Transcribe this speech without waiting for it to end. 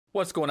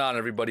What's going on,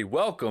 everybody?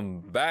 Welcome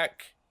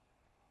back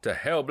to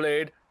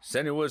Hellblade: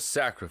 Senua'S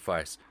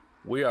Sacrifice.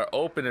 We are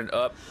opening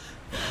up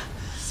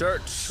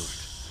search.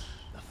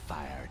 The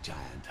fire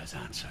giant has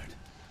answered.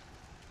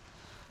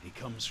 He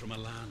comes from a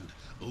land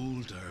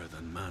older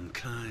than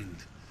mankind,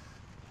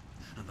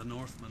 and the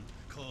Northmen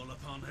call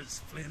upon his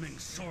flaming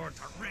sword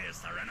to raise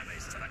their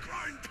enemies to the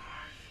ground.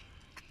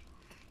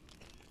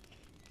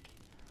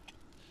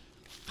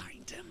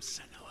 Find him,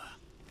 Senua,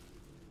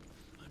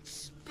 and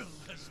spill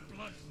his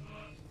blood.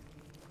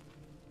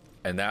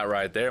 And that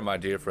right there, my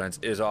dear friends,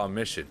 is our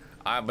mission.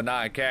 I'm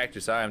Benign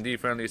Cactus. I am the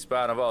friendliest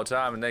spot of all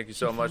time, and thank you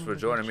so much for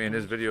joining me in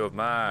this video of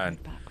mine.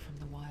 Back from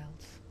the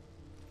wilds,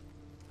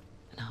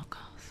 an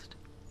outcast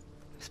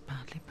who was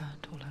badly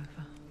burnt all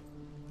over.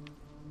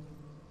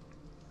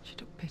 She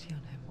took pity on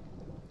him,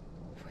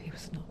 for he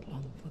was not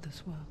long for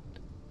this world.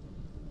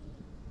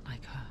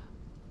 Like her,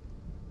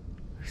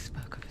 who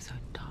spoke of his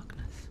own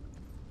darkness.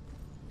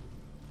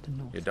 The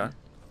North. You done?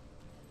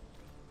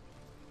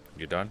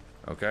 You done?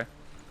 Okay.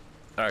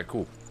 Alright,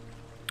 cool.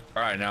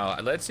 Alright, now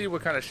let's see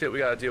what kind of shit we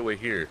gotta deal with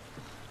here.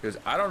 Because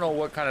I don't know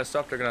what kind of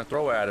stuff they're gonna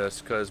throw at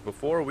us. Because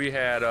before we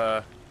had,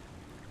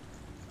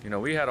 you know,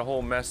 we had a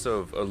whole mess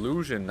of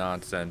illusion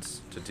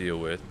nonsense to deal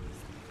with.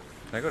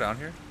 Can I go down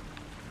here?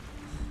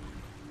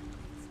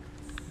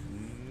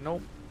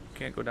 Nope.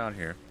 Can't go down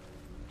here.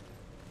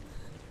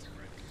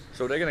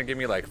 So they're gonna give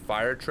me like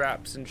fire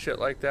traps and shit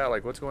like that?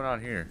 Like, what's going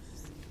on here?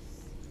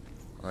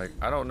 Like,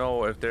 I don't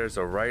know if there's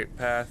a right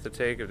path to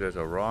take, if there's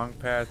a wrong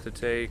path to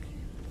take.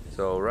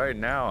 So right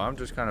now, I'm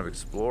just kind of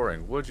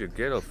exploring. Would you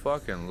get a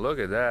fucking look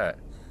at that?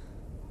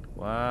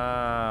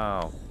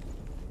 Wow.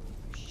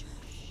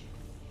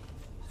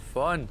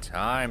 Fun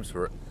times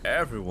for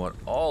everyone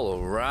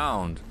all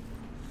around.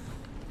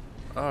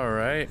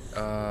 Alright,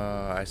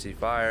 I see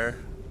fire.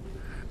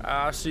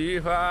 I see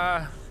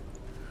fire.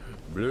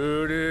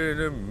 Blood in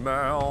the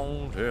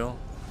mountain.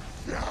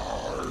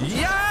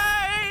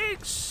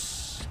 Yikes!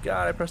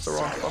 God, I pressed the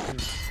wrong fucking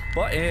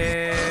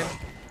button.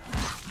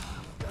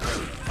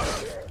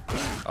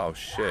 Oh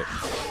shit.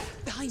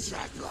 Behind you.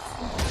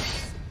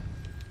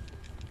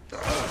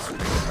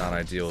 It's not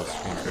ideal.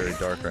 It's being very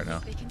dark right now.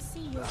 They can see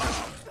you.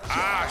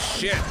 Ah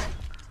shit!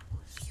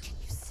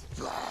 He's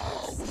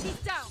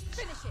down.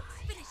 Finish it.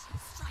 Finish it.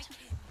 Strike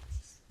him.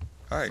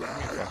 Alright,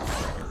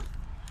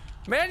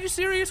 man, you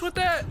serious with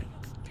that?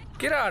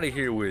 Get out of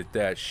here with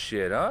that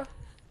shit, huh?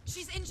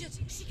 She's injured.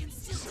 She can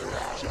still do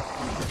it.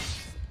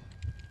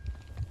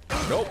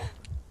 Nope.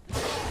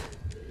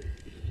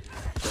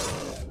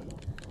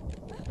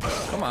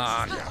 Come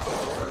on. She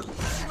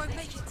won't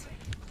make it.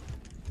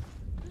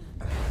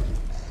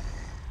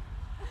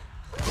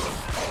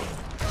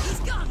 He's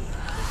gone.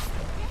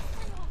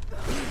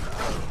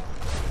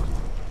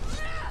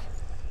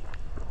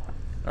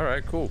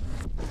 Alright, cool.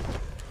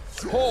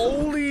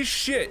 Holy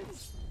shit!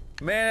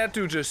 Man, that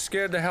dude just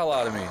scared the hell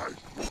out of me.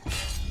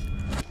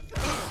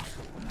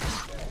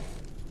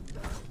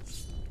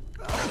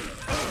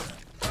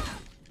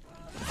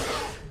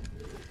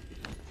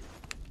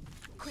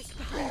 Quick,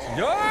 behind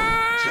you.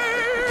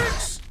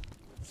 Yikes!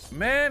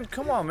 Man,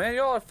 come on, man.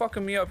 Y'all are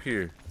fucking me up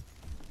here.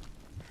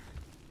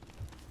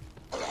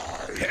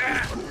 Yeah.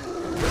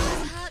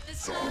 Hurt,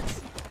 this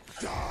hurts.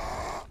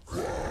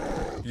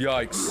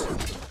 Yikes.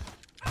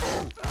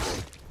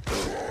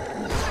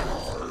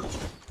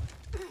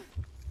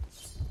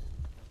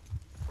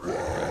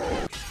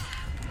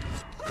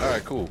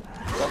 Alright, cool.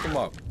 Fuck him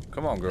up.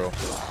 Come on, girl.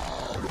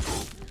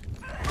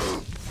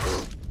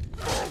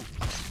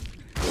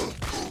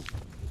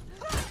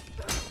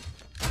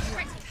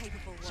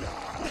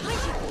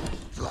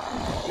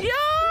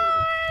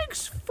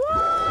 Yikes!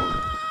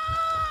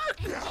 Fuck!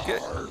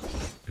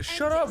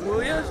 Shut up,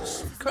 will ya?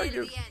 Just cut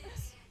your...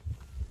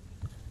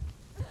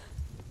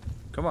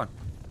 Come on.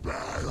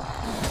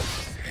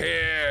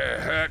 Here,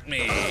 hurt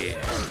me.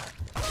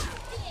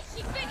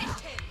 She finished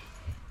him.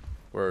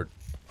 Word.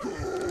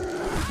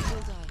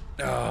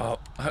 Oh,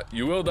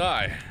 you will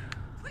die.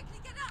 Quickly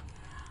get up.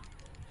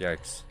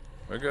 Yikes.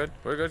 We're good.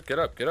 We're good. Get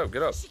up, get up,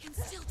 get up. She can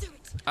still do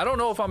it. I don't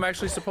know if I'm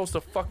actually supposed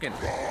to fucking...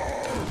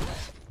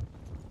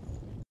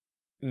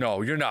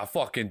 No, you're not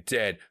fucking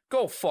dead.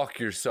 Go fuck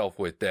yourself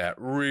with that.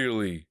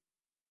 Really.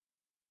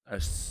 I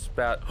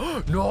spat...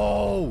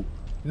 No!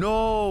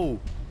 No!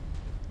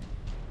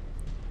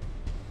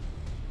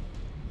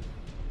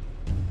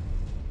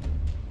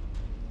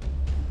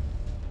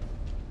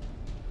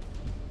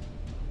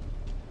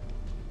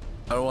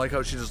 I don't like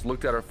how she just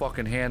looked at her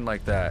fucking hand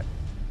like that.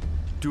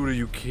 Dude, are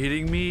you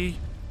kidding me?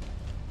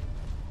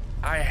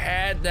 I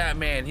had that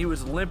man. He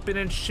was limping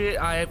and shit.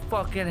 I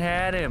fucking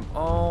had him.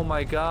 Oh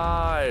my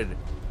god.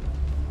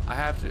 I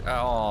have to.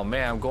 Oh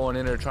man, I'm going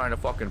in there trying to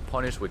fucking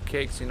punish with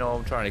kicks. You know,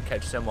 I'm trying to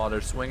catch them while they're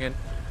swinging.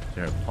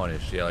 They're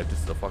punished. Yeah, like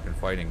this is a fucking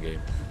fighting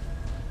game.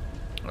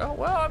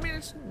 Well, I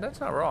mean, that's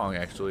not wrong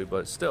actually,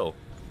 but still.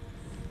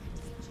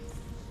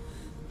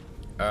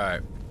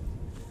 Alright.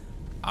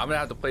 I'm gonna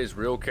have to play this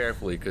real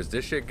carefully because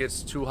this shit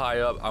gets too high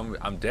up.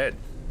 I'm dead.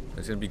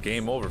 It's gonna be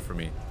game over for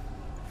me.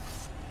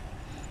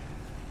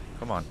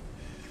 Come on.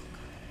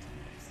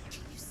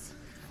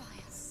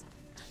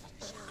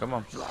 Come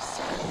on. She'll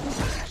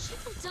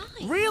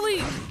die.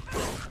 Really?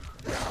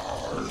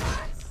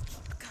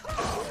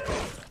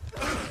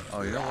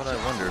 Oh, you know what? I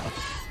wonder.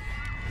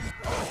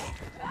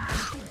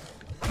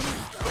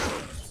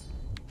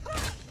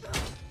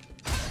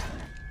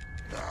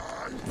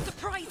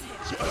 Surprise him.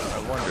 I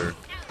wonder.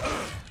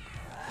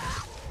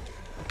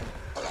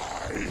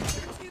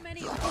 Too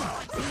many of them.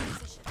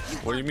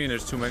 What do you mean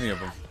there's too many of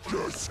them?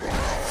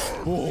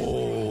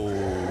 Oh,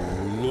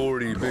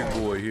 lordy, big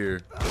boy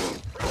here.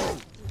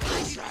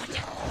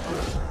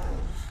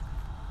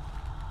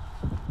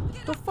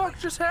 What the fuck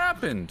just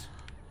happened?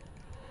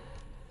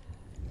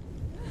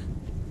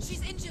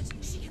 She's injured.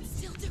 She can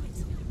still do it.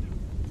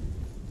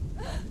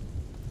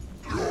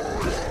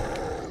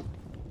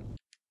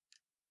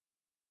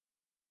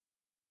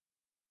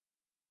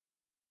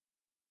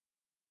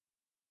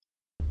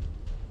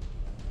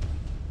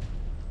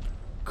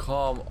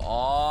 Come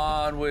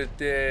on with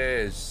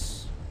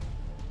this.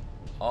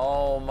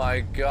 Oh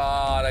my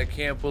god, I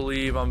can't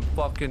believe I'm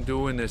fucking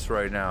doing this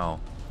right now.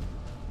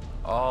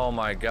 Oh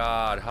my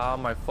god, how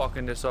am I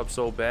fucking this up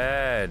so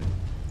bad?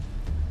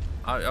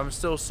 I'm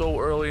still so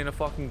early in the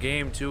fucking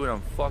game too, and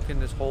I'm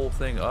fucking this whole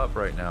thing up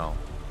right now.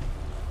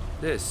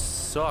 This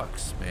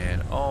sucks,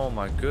 man. Oh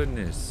my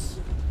goodness.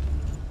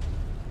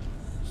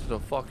 This is a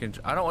fucking...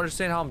 I don't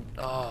understand how I'm...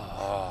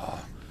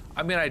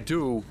 I mean, I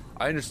do.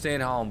 I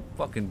understand how I'm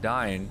fucking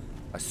dying.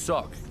 I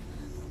suck.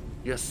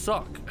 You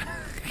suck.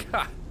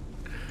 God.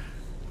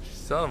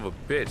 Son of a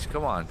bitch.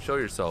 Come on, show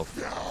yourself.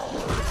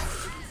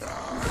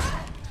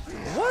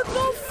 What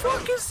the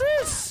fuck is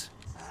this?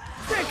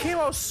 That came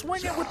out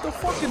swinging with the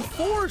fucking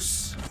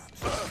force.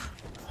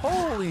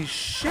 Holy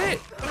shit.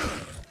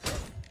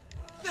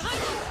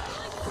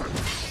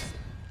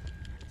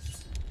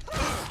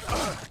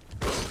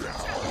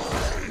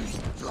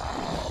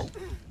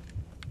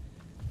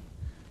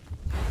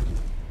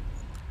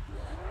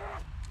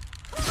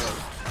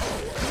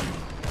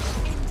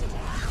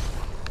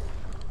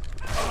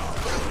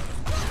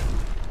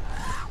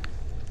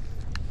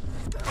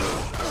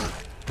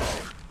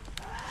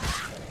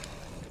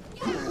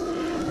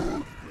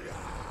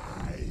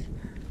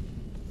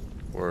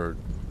 Word.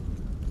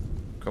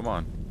 Come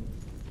on.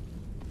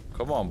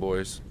 Come on,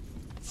 boys.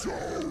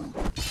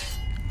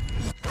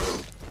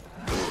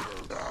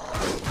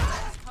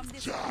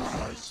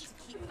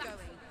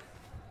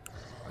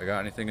 I got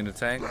anything in the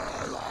tank?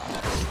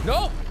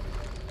 No!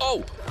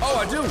 Oh! Oh,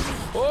 I do!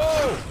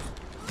 Oh!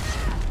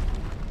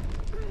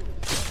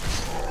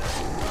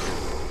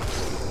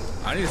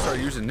 I need to start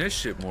using this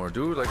shit more,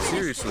 dude. Like,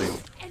 seriously.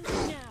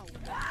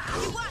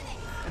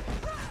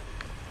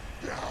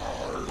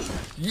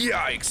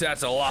 Yikes,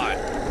 that's a lot.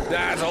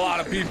 That's a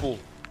lot of people.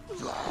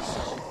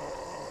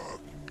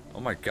 Oh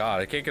my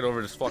god, I can't get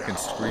over this fucking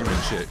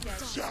screaming shit.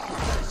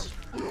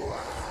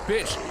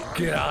 Bitch,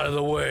 get out of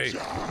the way.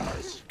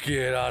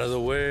 Get out of the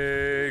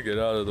way. Get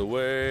out of the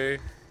way.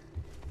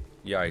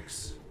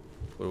 Yikes.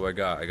 What do I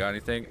got? I got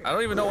anything? I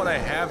don't even know what I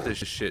have this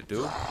shit,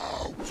 dude.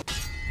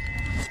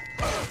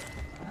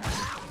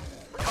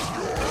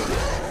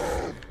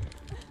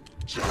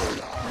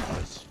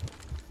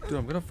 Dude,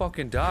 I'm gonna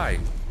fucking die.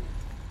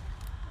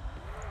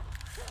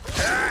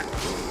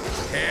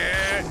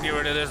 Here, get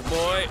rid of this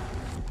boy.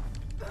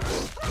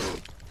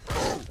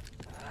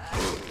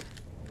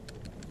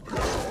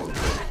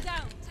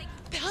 Down. Take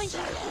behind you.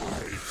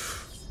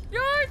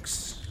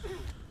 Yikes!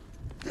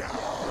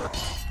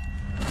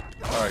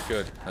 Alright,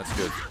 good. That's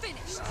good.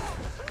 Finished.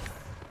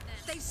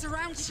 They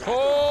surrounded you.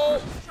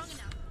 Oh! Strong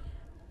enough.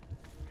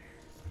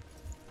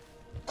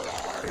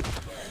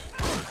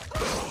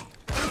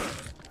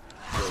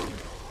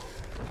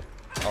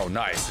 Oh,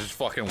 nice. Just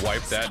fucking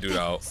wipe that dude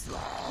out.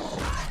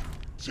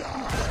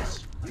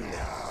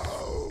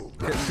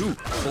 Dude,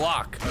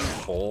 block.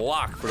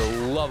 Block for the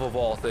love of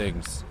all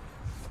things.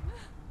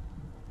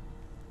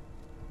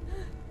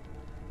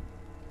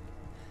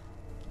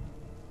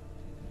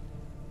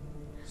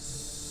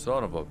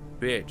 Son of a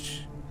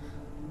bitch.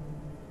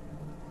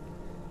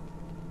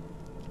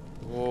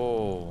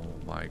 Oh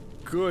my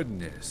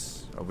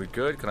goodness. Are we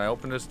good? Can I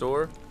open this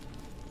door?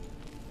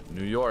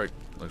 New York.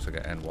 Looks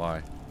like an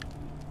NY.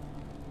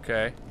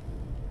 Okay.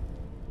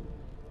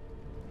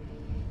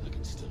 I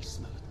can still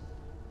smell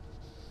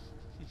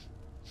it.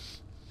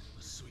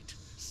 A sweet,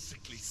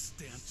 sickly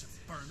stench of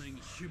burning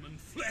human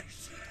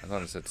flesh. I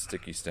thought it said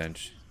sticky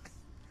stench.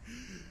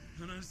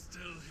 And I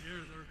still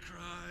hear their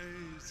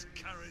cries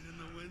carried in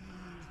the wind.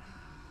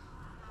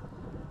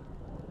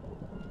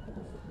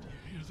 Do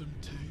you hear them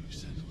too,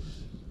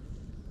 Senua'S?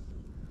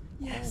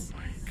 Yes. Oh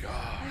my I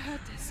god.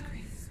 heard their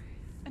screams,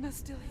 and I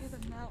still hear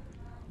them now.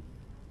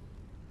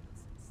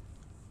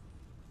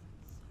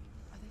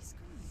 Are they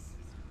screaming?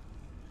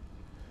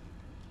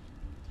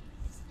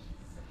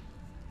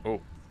 Oh.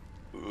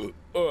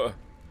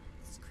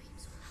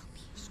 Screams will help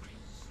you.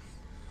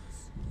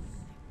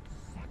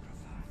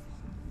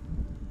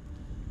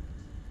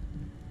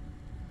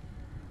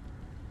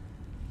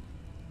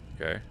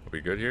 Okay. Are we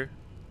good here?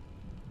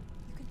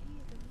 You can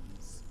hear the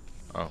leaves.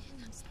 Oh.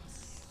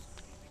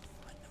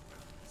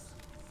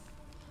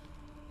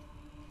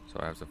 So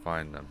I have to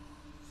find them.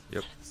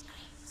 Yep.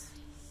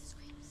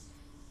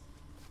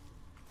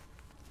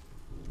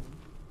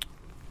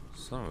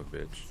 Son of a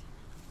bitch.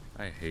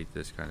 I hate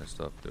this kind of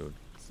stuff, dude.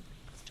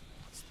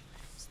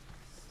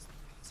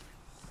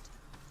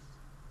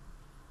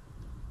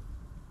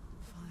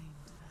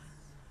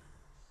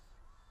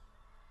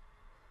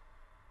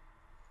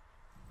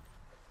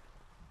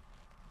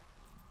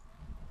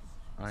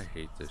 I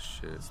hate this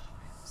shit.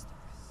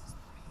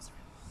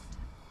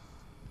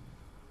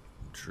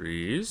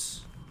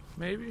 Trees?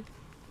 Maybe?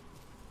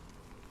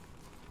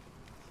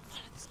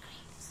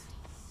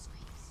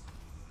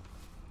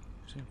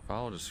 Saying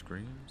follow the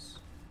screams?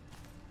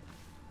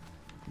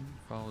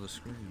 Follow the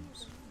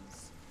screams.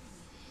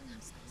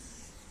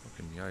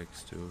 Fucking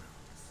yikes, dude.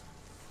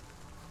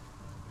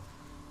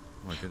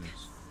 Oh my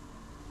goodness.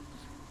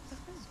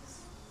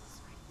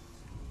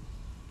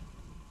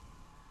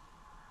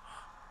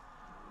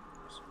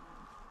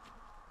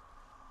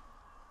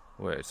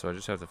 Wait, so I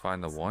just have to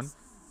find the one?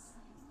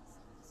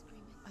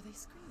 Are they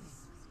screaming?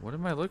 What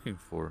am I looking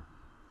for?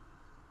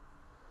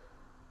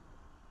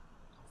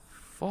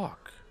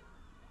 Fuck.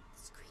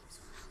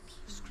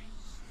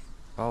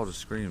 Follow the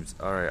screams.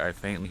 Alright, I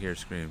faintly hear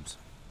screams.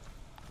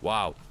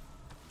 Wow.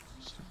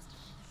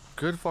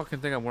 Good fucking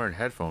thing I'm wearing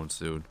headphones,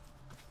 dude.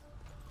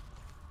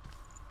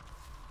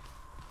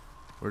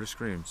 Where are the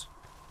screams?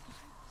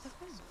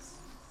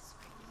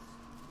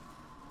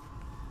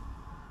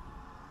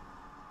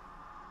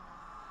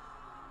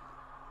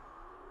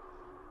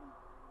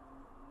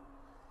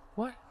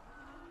 What?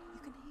 You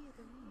can hear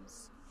the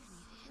rooms.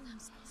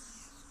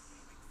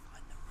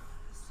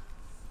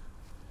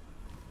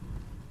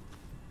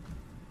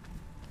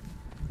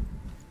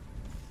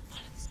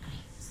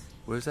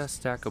 Where's that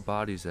stack of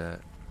bodies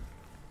at?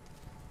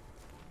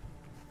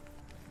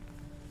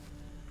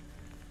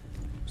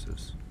 What's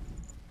this?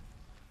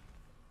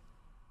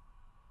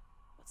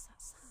 What's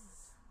that sound?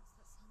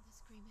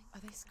 Are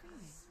they screaming?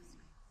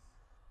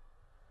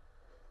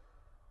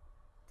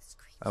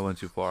 I went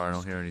too far. I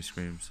don't hear any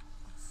screams.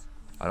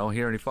 I don't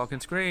hear any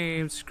fucking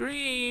screams.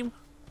 Scream!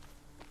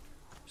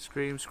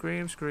 Scream,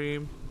 scream,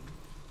 scream.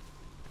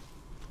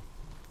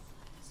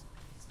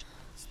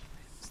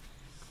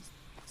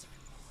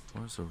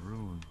 Where's the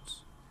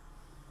ruins?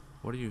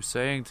 What are you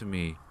saying to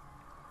me?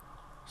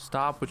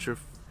 Stop with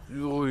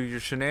your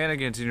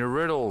shenanigans and your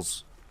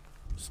riddles.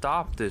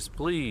 Stop this,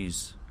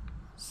 please.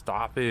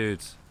 Stop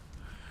it.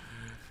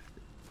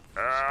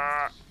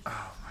 Oh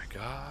my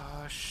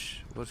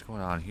gosh. What's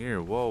going on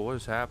here? Whoa, what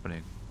is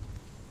happening?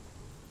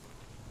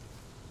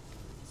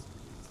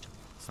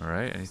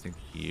 Alright, anything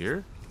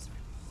here?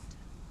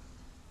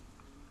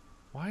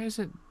 Why is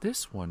it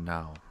this one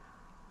now?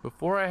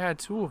 Before I had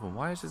two of them.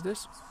 Why is it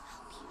this?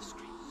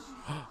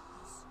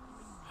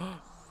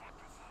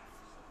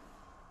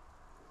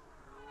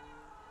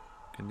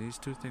 Can these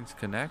two things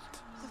connect?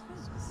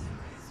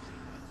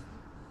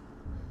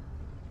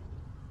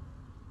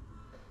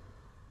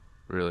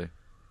 Really?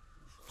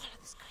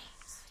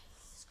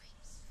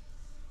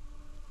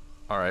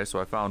 Alright, so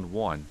I found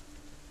one.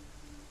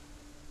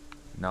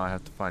 Now I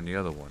have to find the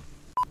other one.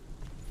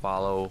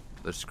 Follow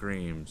the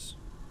screams.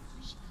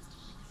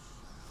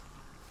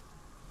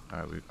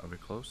 Alright, are we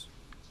close?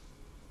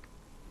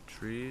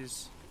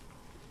 Trees.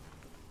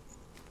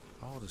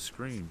 Follow the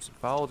screams.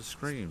 Follow the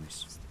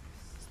screams.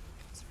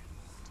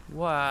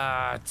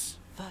 What?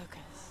 Focus.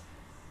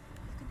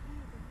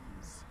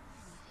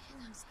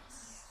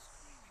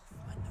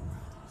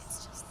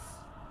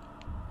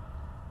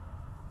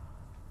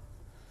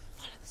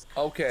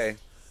 Okay.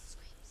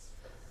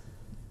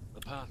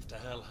 The path to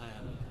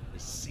Hellheim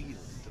is sealed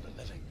to the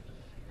living.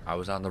 I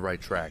was on the right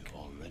track. You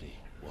already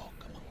walk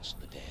amongst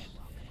the dead.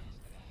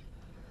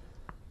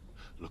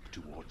 Look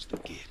towards the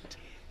gate,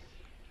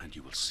 and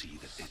you will see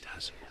that it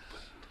has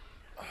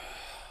opened.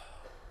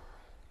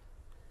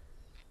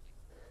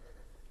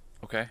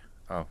 Okay.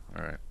 Oh,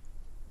 alright.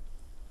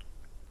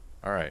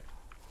 Alright.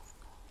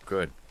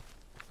 Good.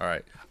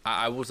 Alright.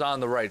 I was on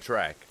the right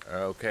track.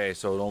 Okay,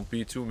 so don't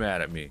be too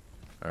mad at me.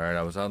 Alright,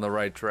 I was on the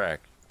right track.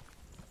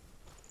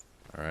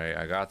 Alright,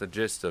 I got the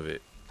gist of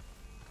it.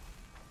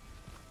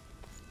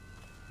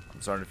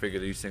 I'm starting to figure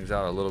these things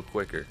out a little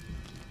quicker.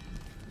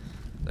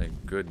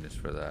 Thank goodness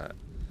for that.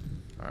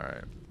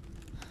 Alright.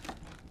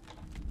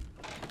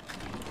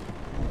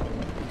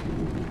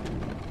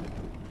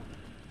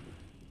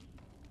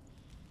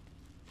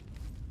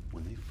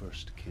 When they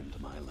first came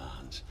to my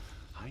lands,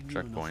 I knew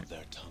enough of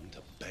their tongue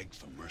to beg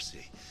for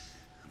mercy,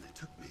 and they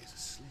took me as a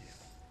slave.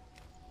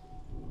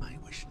 I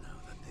wish now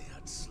that they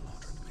had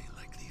slaughtered me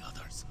like the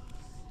others.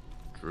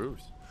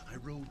 Truth. I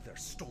rode their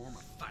storm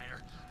of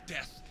fire,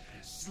 death,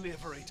 and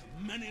slavery to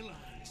many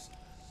lands.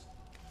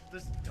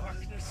 This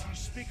darkness you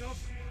speak of,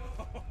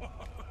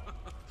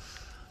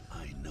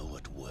 I know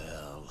it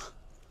well.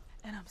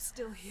 And I'm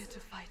still here to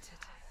fight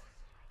it.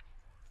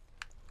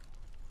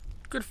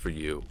 Good for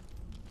you.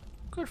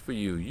 Good for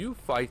you. You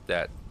fight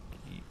that.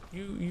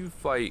 You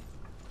fight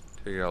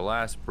to your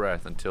last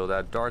breath until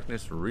that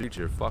darkness reaches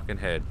your fucking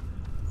head.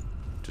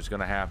 Which is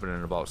gonna happen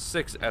in about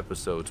 6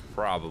 episodes,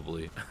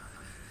 probably.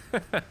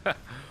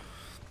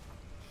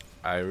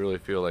 I really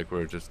feel like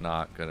we're just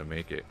not gonna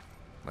make it.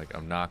 Like,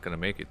 I'm not gonna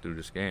make it through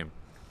this game.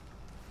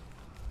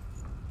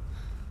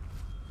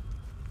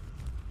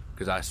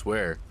 Because I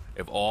swear,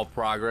 if all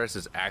progress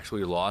is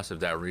actually lost, if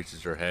that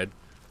reaches her head,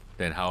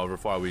 then however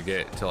far we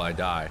get till I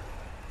die.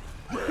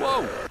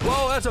 Whoa!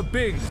 Whoa, that's a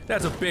big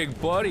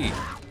buddy.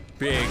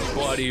 Big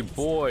buddy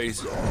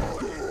boys.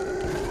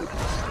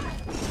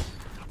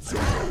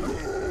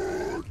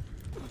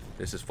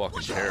 This is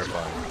fucking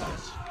terrifying.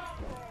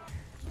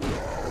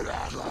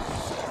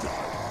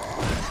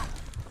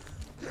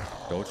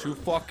 Don't you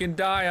fucking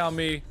die on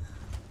me.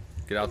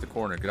 Get out the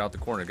corner, get out the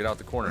corner, get out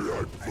the corner.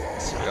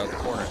 Get out the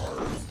corner.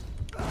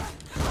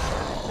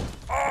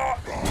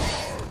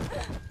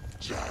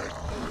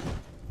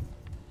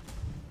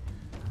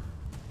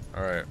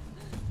 Alright.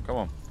 Come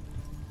on.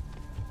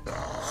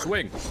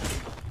 Swing!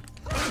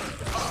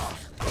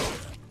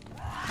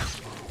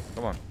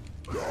 Come on.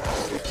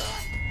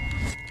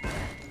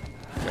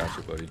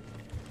 Gotcha, buddy.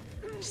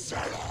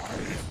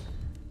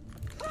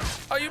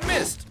 Oh, you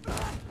missed!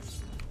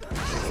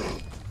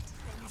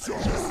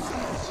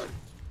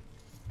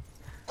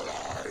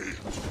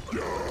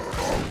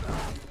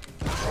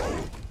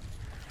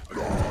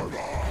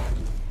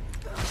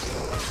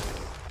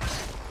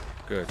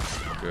 Good.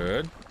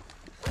 Good.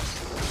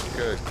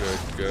 Good, good,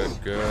 good,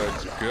 good,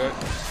 good.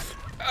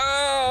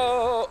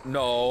 Oh!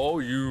 No,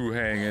 you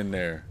hang in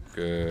there.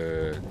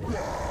 Good.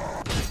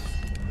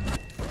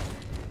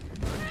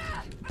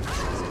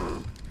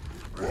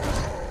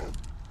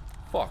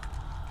 Fuck.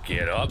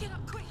 Get up.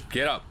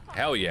 Get up.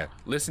 Hell yeah.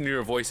 Listen to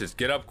your voices.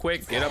 Get up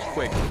quick. Get up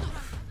quick.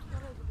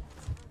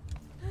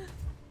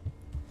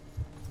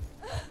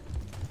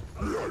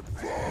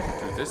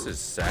 Dude, this is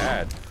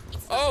sad.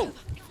 Oh!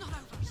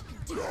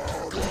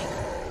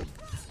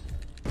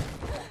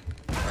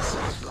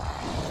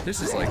 This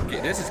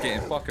is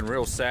getting fucking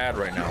real sad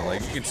right now.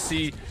 Like, you can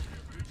see.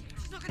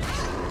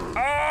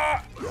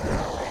 Ah!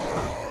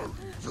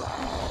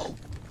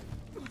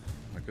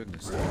 My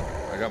goodness.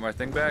 I got my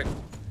thing back.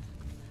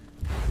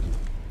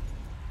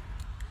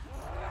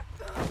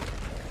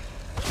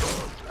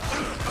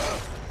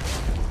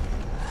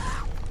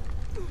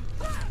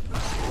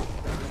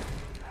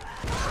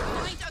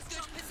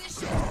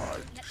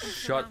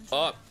 Shut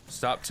up.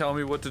 Stop telling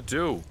me what to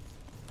do.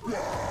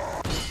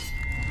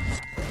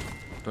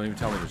 Don't even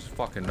tell me there's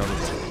fucking another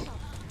one.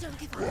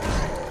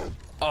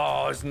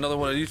 Oh, it's another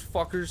one of these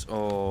fuckers.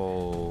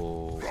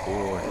 Oh,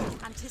 boy.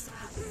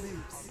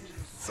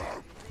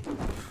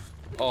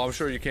 Oh, I'm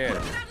sure you can.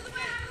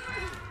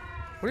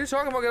 What are you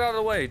talking about? Get out of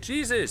the way.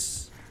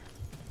 Jesus.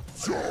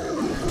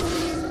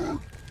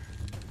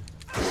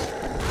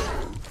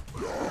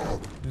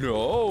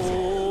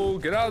 No.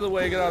 Get out of the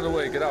way. Get out of the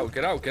way. Get out.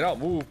 Get out. Get out.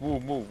 Move.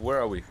 Move. Move. Where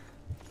are we?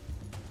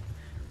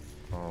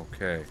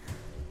 Okay.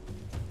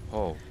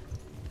 Oh.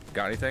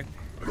 Got anything?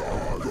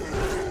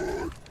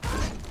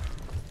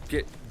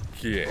 Get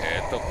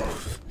the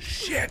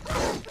shit.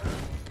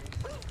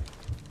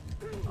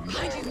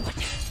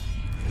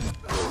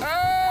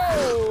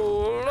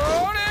 Oh,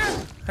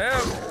 Lordy,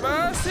 have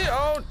mercy.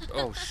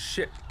 Oh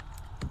shit.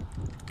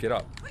 Get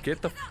up.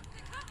 Get up.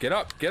 Get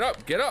up. Get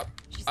up.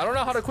 I don't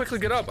know how to quickly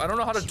get up. I don't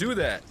know how to do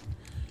that.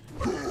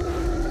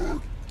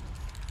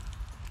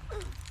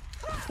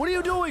 What are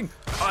you doing?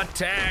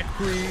 Attack,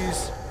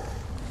 please.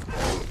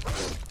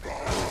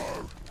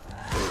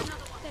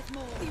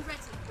 Be ready.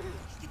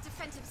 He can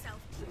defend himself.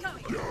 Keep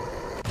going.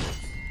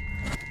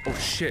 Oh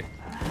shit.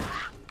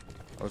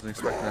 I wasn't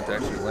expecting that to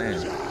actually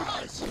land.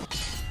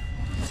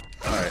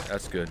 Alright,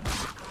 that's good.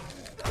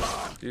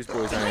 These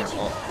boys ain't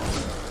all.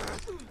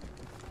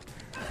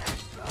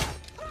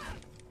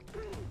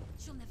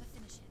 She'll never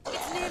finish it.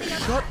 It's nearly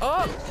over. Shut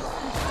up!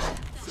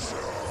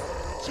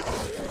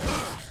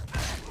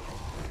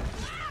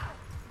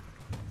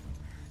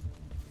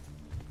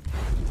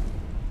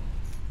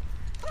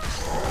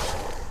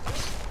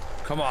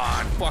 Come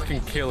on,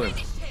 fucking kill him.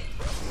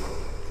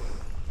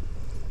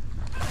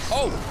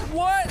 Oh,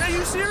 what? Are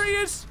you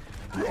serious?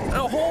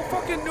 A whole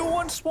fucking new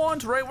one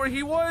spawns right where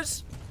he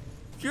was?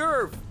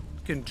 You're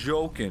fucking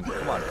joking.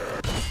 Come on.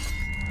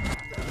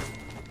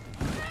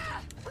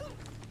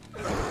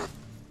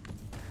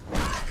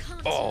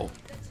 Oh.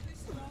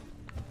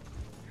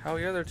 Hell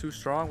yeah, they're too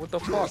strong. What the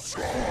fuck?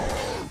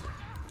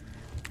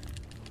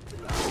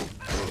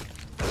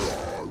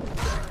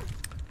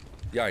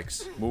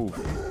 Yikes. Move.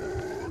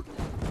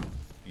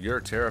 You're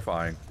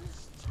terrifying.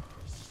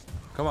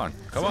 Come on.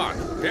 Come on.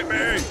 Hit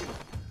me!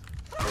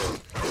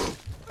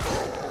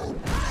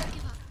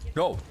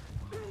 No.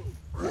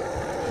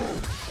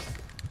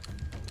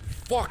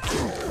 Fuck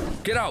you.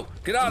 Get out.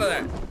 Get out of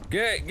that.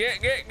 Get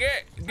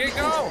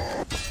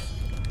go.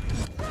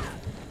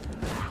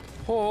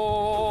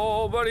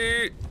 Oh,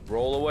 buddy.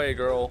 Roll away,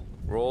 girl.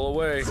 Roll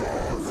away.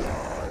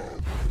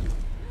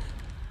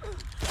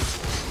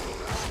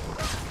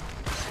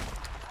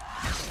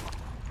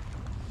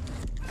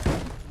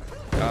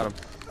 Got him.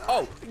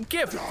 Oh,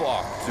 get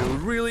fucked,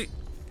 dude. Really?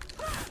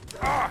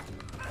 Ah!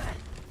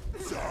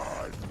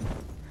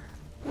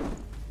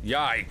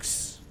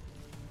 Yikes.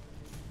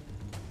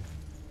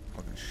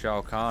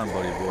 Shao Kahn,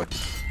 buddy boy.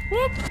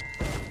 Whoop!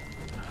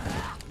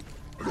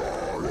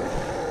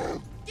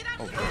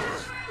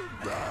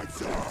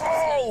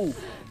 Oh!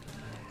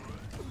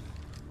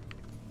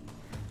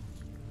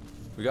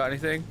 We got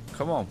anything?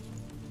 Come on.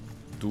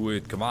 Do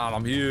it. Come on,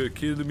 I'm here.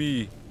 Kill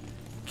me.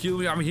 Kill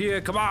me, I'm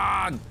here. Come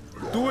on.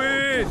 Do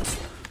it.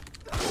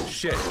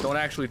 Shit, don't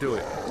actually do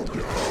it.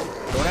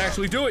 Don't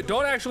actually do it.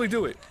 Don't actually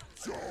do it.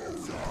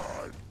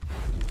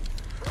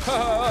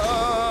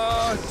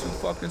 Ah, too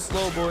fucking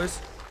slow, boys.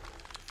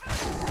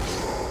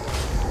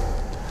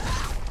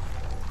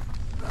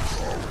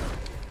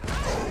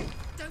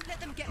 Don't let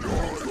them get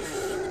behind you.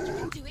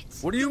 You can do it.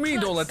 What do you mean,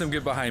 don't let them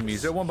get behind me?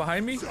 Is there one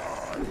behind me?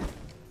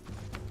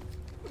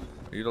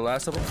 Are you the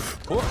last of them?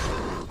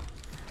 Oh.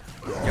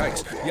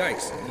 Yikes,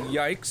 yikes,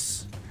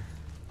 yikes.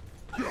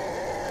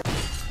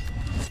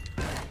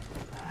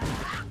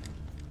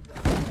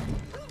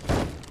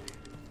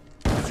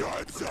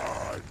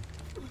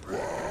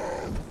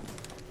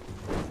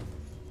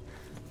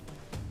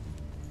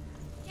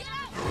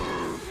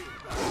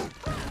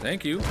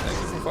 Thank you.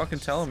 Thank you for fucking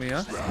telling me,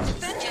 huh?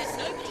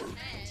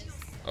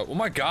 Oh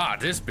my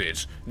god, this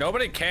bitch.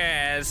 Nobody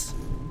cares.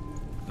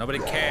 Nobody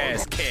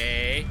cares,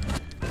 Kay.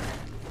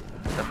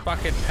 The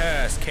fucking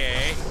purse,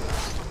 Kay.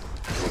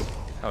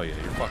 Oh yeah,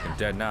 you're fucking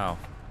dead now.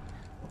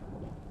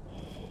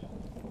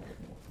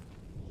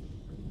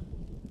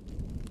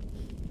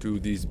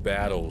 Dude, these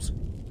battles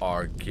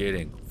are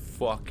getting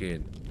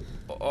fucking,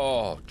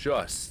 oh,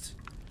 just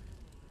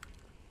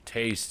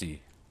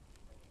tasty.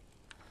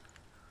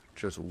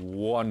 Just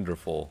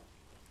wonderful.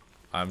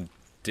 I'm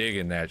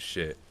digging that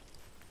shit.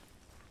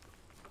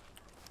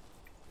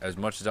 As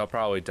much as I'll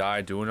probably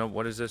die doing it.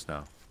 What is this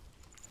now? What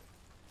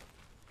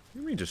do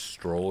you mean just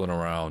strolling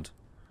around?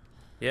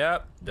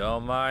 Yep,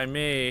 don't mind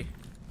me.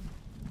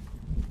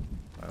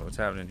 Alright, what's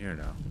happening here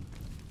now?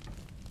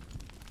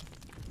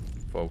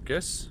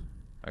 Focus.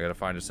 I gotta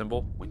find a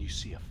symbol. When you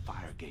see a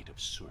fire gate of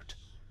soot,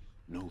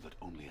 know that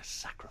only a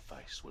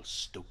sacrifice will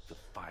stoke the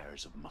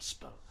fires of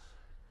Muspel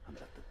and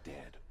let the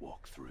dead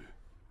walk through.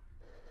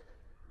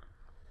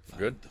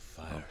 Good. Find the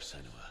fire,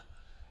 Senua,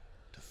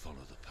 to follow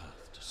the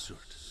path to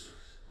soot.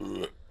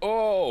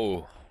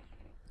 Oh!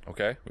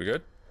 Okay, we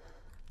good?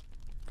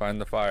 Find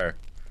the fire.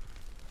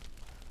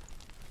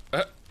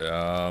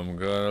 I'm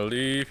gonna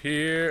leave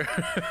here.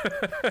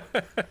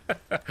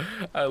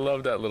 I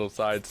love that little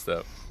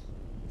sidestep.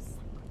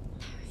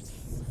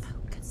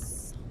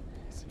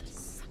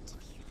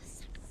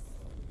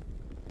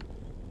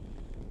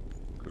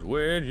 Cause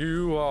when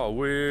you are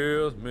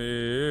with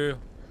me,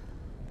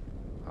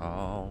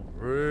 I'm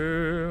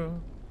real.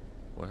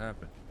 What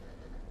happened?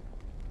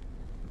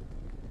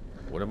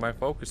 What am I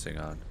focusing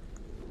on?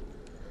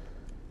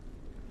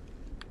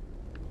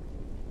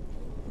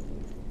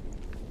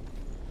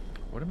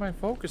 What am I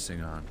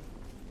focusing on?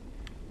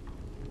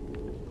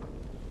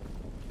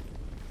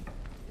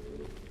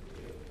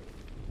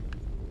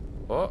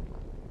 Oh.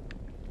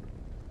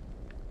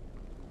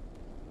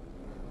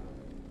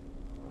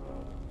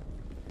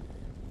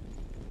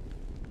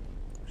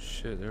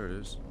 Shit, there it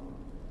is.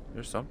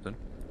 There's something.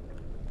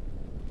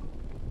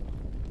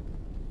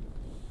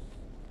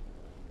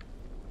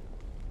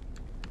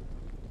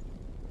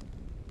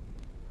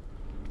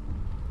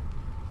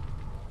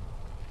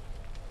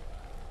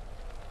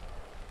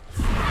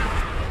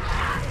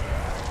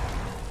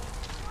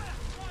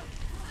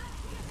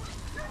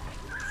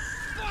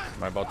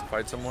 Am I about to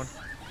fight someone?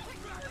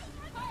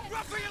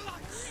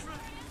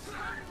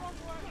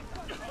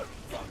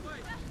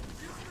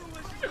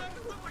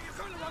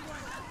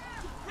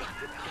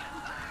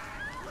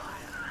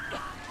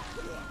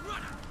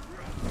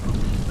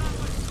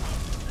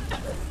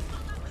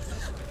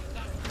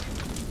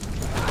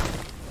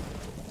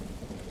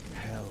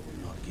 Hell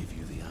will not give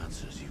you the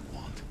answers you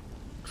want.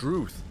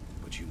 Truth.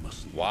 But you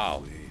mustn't Wow.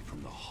 move away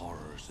from the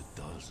horrors it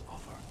does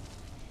offer.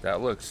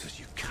 That looks. Because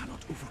you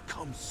cannot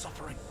overcome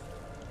suffering.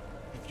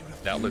 If you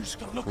That looks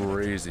refuse to look at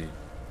it. crazy.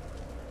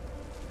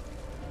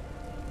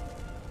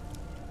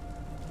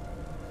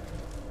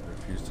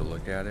 Refuse to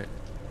look at it.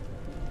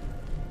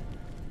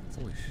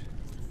 Holy shit.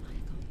 The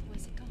fire gone?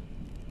 Where's it gone?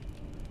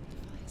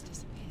 The fire's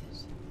disappeared.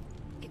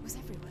 It was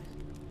everywhere.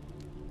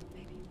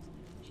 Maybe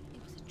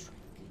it was a trick.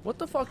 What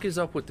the fuck is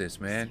up with this,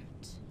 man?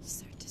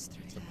 Cert is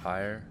through The there.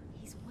 pyre.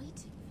 He's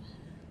waiting for her.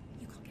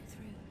 You can't get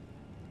through.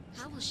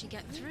 How will she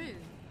get through?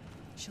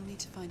 She'll need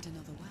to find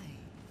another way.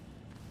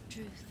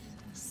 Truth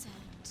said,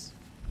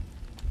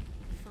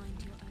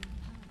 find your own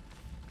path.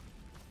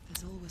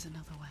 There's always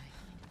another way.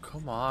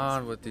 Come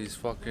on with these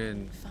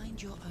fucking.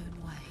 Find your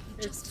own way.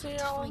 You just have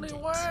to find it.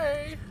 way.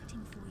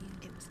 Waiting for you.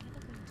 It was never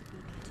going to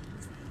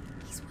be that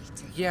easy. He's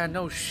waiting. Yeah,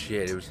 no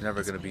shit. It was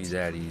never gonna be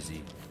that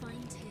easy.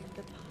 Find him.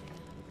 The pyre.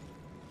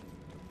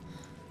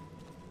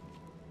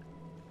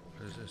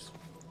 What is this?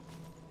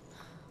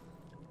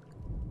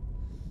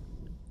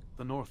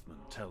 The Northmen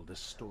tell this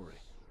story.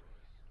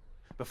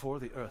 Before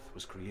the Earth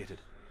was created,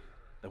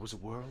 there was a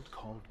world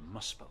called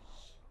Muspel.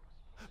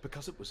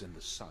 Because it was in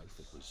the south,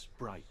 it was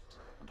bright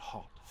and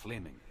hot,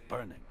 flaming,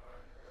 burning.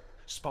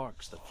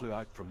 Sparks that flew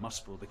out from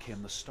Muspel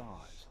became the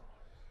stars.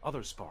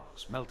 Other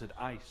sparks melted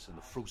ice in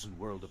the frozen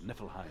world of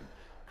Niflheim,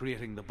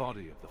 creating the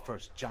body of the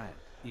first giant,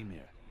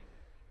 Ymir.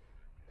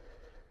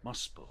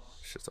 Muspel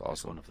Shit's is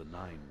awesome. one of the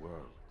 9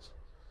 worlds,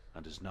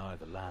 and is now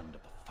the land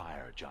of the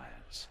fire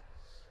giants.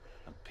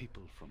 And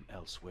people from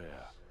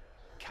elsewhere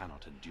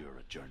cannot endure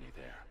a journey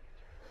there.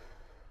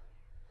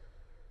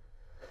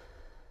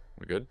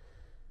 We good?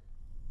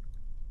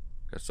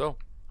 Guess so.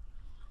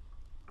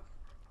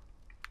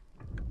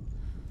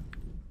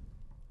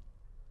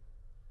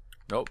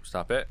 Nope,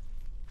 stop it.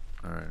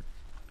 Alright.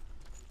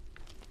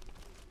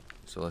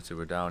 So let's see,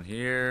 we're down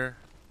here.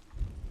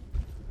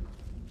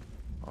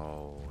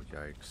 Oh,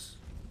 yikes.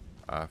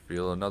 I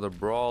feel another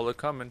brawler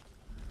coming.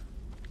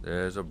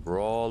 There's a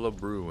brawler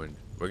brewing.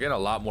 We're getting a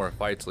lot more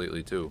fights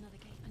lately, too. Another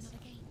gate. Another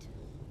gate.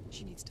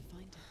 She needs to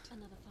find it.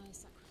 Another fire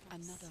sacrifice.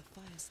 Another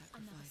fire Another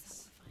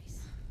sacrifice.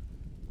 sacrifice.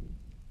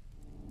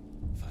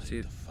 Find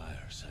See- the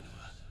fire,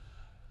 Senua,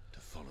 to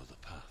follow the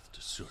path to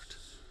Surt.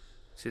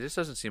 See, this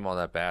doesn't seem all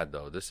that bad,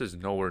 though. This is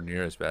nowhere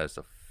near as bad as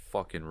the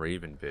fucking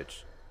Raven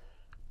bitch.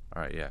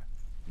 Alright, yeah.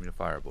 Give me the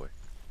fire, boy.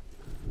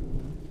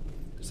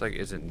 This, like,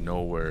 isn't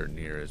nowhere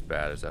near as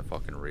bad as that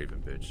fucking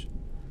Raven bitch.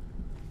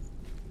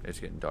 It's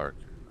getting dark.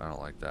 I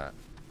don't like that.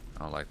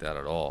 I don't like that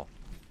at all.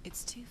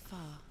 It's too far.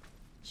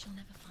 She'll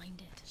never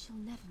find it. She'll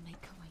never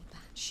make her way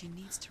back. She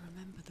needs to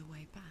remember the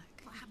way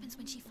back. What happens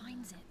when she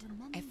finds it?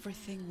 Remember.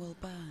 Everything will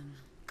burn.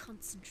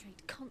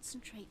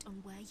 Concentrate on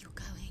where you're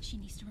going. She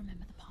needs to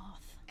remember the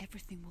path.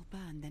 Everything will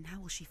burn, then how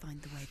will she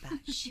find the way back?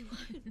 She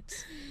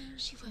won't.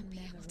 She won't be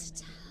able to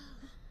tell.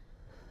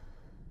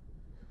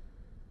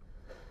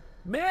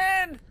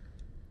 Man!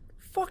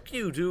 Fuck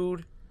you,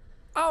 dude.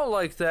 I don't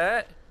like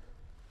that.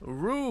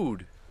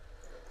 Rude.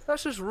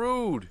 That's just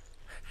rude.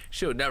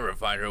 She'll never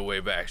find her way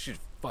back. She's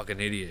a fucking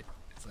idiot.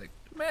 It's like,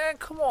 man,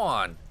 come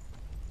on.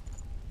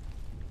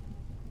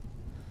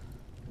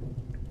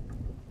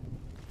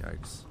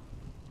 Yikes.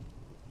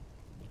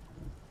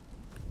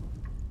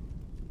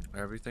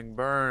 Everything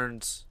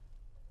burns.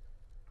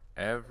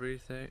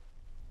 Everything.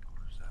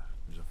 Where's that?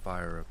 There's a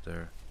fire up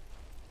there.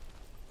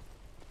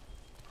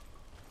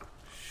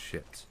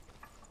 Shit.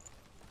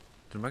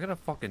 Dude, am I gonna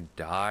fucking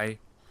die?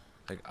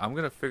 Like, I'm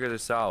gonna figure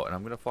this out and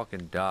I'm gonna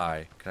fucking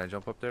die. Can I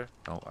jump up there?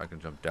 No, I can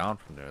jump down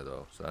from there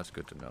though, so that's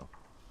good to know.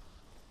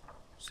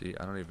 See,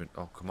 I don't even.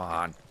 Oh, come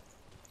on.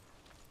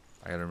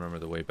 I gotta remember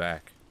the way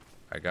back.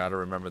 I gotta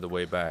remember the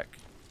way back.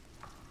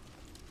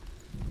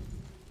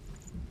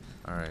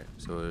 Alright,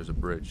 so there's a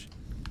bridge.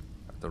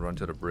 I have to run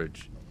to the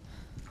bridge.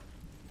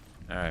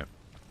 Alright.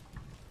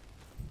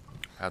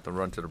 I have to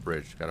run to the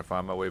bridge. Gotta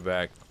find my way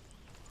back.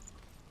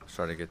 Let's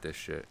try to get this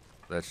shit.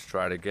 Let's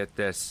try to get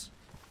this.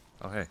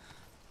 Oh, hey.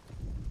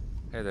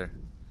 Hey there.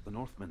 The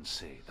Northmen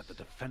say that the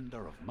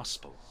defender of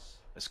Muspel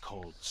is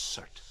called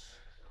Surt,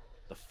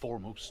 the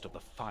foremost of the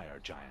fire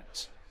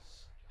giants.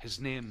 His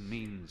name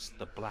means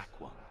the Black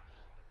One,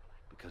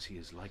 because he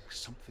is like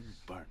something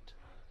burnt.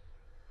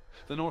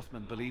 The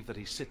Northmen believe that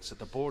he sits at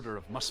the border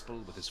of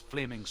Muspel with his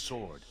flaming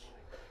sword,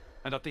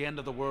 and at the end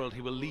of the world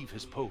he will leave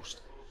his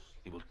post.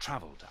 He will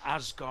travel to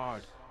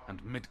Asgard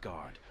and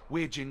Midgard,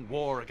 waging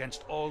war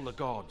against all the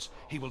gods.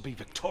 He will be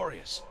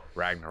victorious,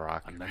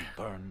 Ragnarok. and then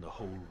burn the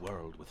whole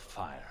world with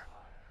fire.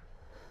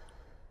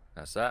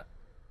 That's that.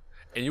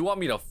 And you want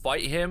me to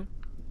fight him?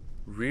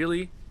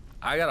 Really?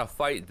 I gotta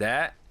fight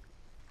that?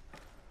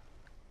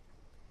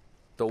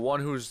 The one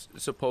who's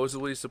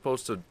supposedly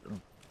supposed to...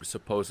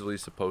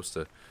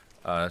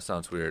 that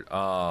sounds weird.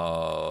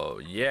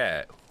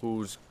 Yeah.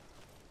 Who's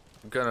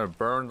gonna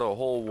burn the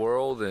whole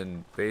world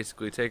and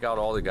basically take out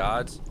all the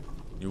gods?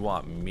 You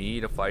want me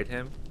to fight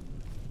him?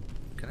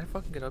 Can I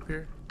fucking get up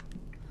here?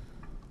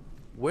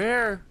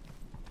 Where?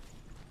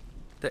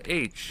 The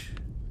H.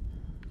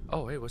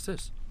 Oh, hey, what's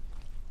this?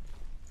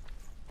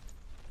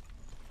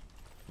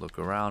 Look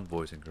around,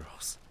 boys and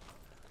girls.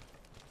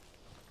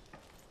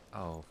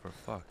 Oh, for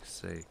fuck's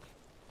sake.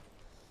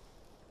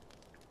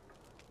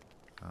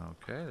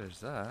 Okay, there's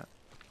that.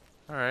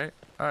 Alright.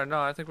 Alright,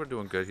 no, I think we're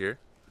doing good here.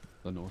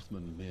 The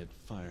Northmen made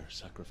fire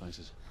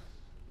sacrifices,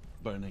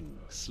 burning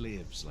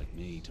slaves like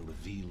me to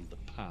reveal the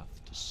path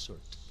to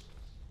Surt.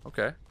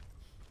 Okay.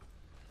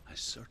 I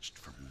searched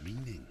for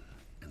meaning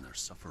in their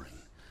suffering,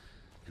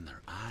 in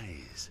their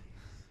eyes,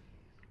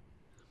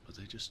 but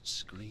they just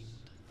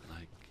screamed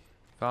like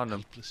Found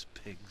him. helpless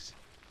pigs.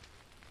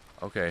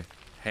 Okay.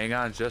 Hang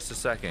on just a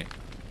second.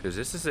 Because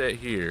this is it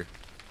here.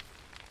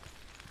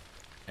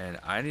 And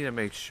I need to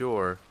make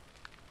sure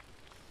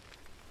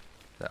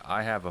that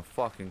I have a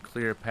fucking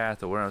clear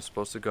path of where I'm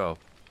supposed to go.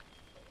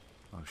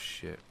 Oh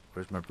shit.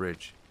 Where's my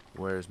bridge?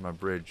 Where's my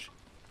bridge?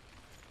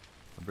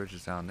 My bridge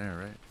is down there,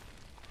 right?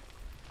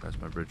 That's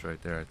my bridge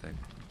right there, I think.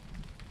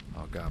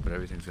 Oh god, but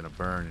everything's gonna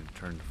burn and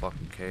turn to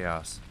fucking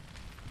chaos.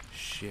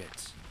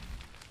 Shit.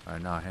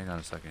 Alright, now hang on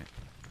a second.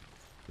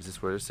 Is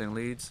this where this thing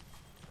leads?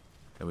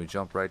 Then we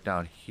jump right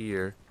down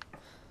here.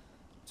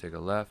 Take a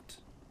left.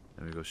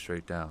 And we go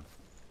straight down.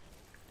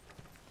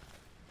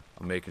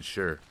 I'm making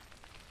sure.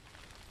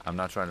 I'm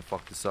not trying to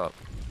fuck this up.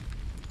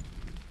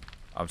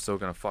 I'm still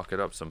gonna fuck it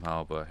up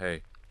somehow, but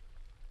hey.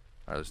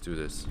 Alright, let's do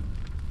this.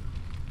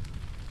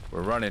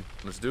 We're running.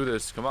 Let's do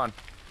this. Come on.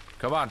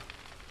 Come on.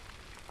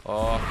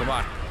 Oh, come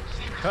on.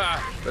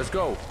 Ha! Let's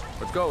go.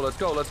 Let's go. Let's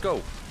go. Let's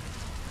go.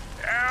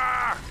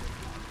 Ah!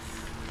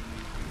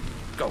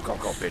 Go, go,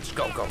 go, bitch.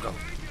 Go, go, go.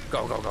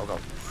 Go, go, go, go.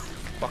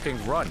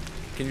 Fucking run.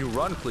 Can you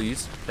run,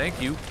 please?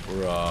 Thank you.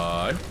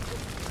 Run.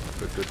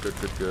 Good, good, good,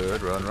 good,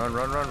 good. Run, run,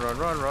 run, run, run,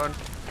 run, run.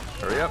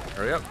 Hurry up.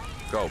 Hurry up.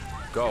 Go.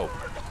 Go.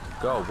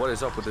 Go. What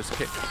is up with this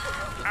kid?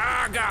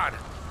 Ah, God.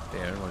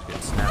 Damn, everyone's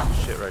getting snapped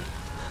and shit right.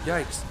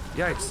 Yikes.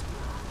 Yikes.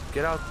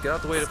 Get out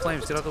the way of the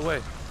flames. Get out the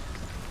way.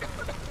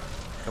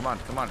 Come on,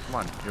 come on, come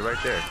on. You're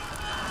right there.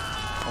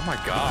 Oh my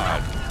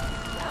God.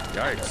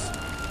 Yikes.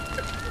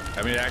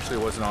 I mean, it actually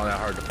wasn't all that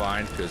hard to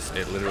find because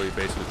it literally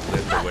basically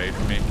lived away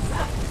from me.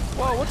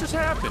 Whoa, what just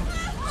happened?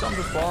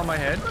 Something just fall on my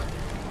head?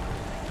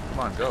 Come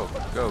on, go.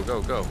 Go,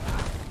 go, go.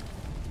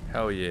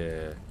 Hell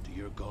yeah. Do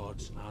your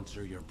gods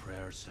answer your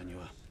prayers,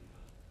 Senua?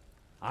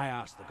 I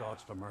asked the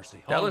gods for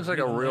mercy. That looks like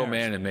a real theirs.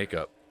 man in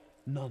makeup.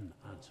 None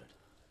answered.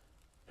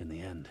 In the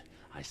end,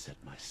 I set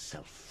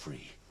myself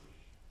free.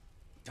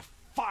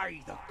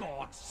 Defy the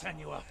gods,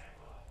 Senua.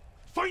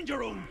 Find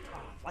your own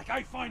path, like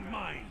I find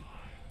mine.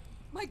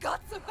 My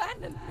gods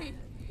abandoned me.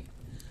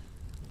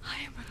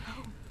 I am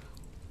alone.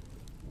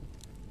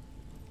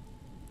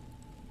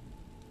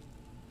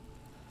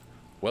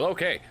 Well,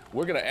 okay.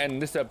 We're going to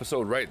end this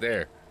episode right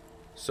there.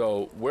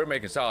 So, we're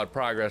making solid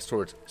progress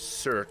towards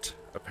cert,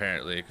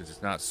 apparently, because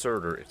it's not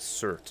certer, it's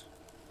cert.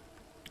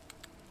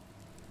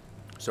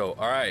 So,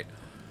 alright.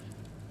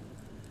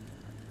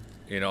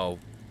 You know,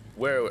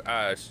 we're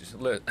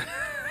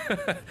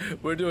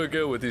doing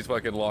good with these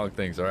fucking long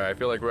things, alright? I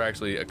feel like we're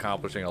actually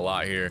accomplishing a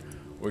lot here.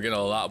 We're getting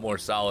a lot more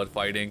solid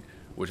fighting,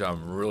 which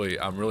I'm really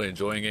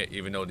enjoying it,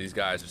 even though these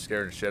guys are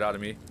scaring the shit out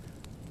of me.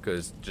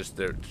 Because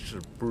they're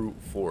just brute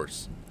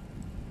force.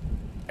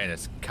 And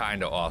it's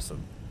kind of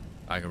awesome.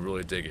 I can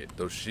really dig it.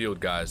 Those shield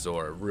guys, though,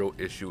 are a real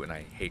issue, and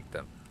I hate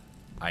them.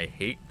 I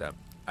hate them.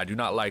 I do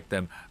not like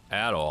them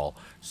at all.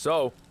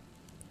 So,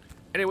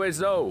 anyways,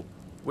 though,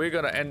 we're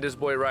going to end this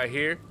boy right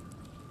here.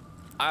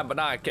 I'm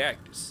Benign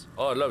Cactus.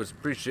 All I love is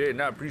appreciate,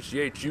 and I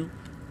appreciate you.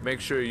 Make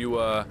sure you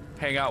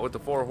hang out with the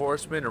 4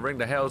 horsemen and ring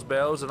the hell's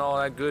bells and all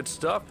that good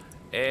stuff.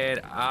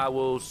 And I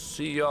will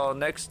see y'all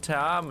next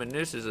time, and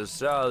this is a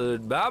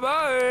solid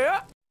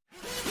bye-bye.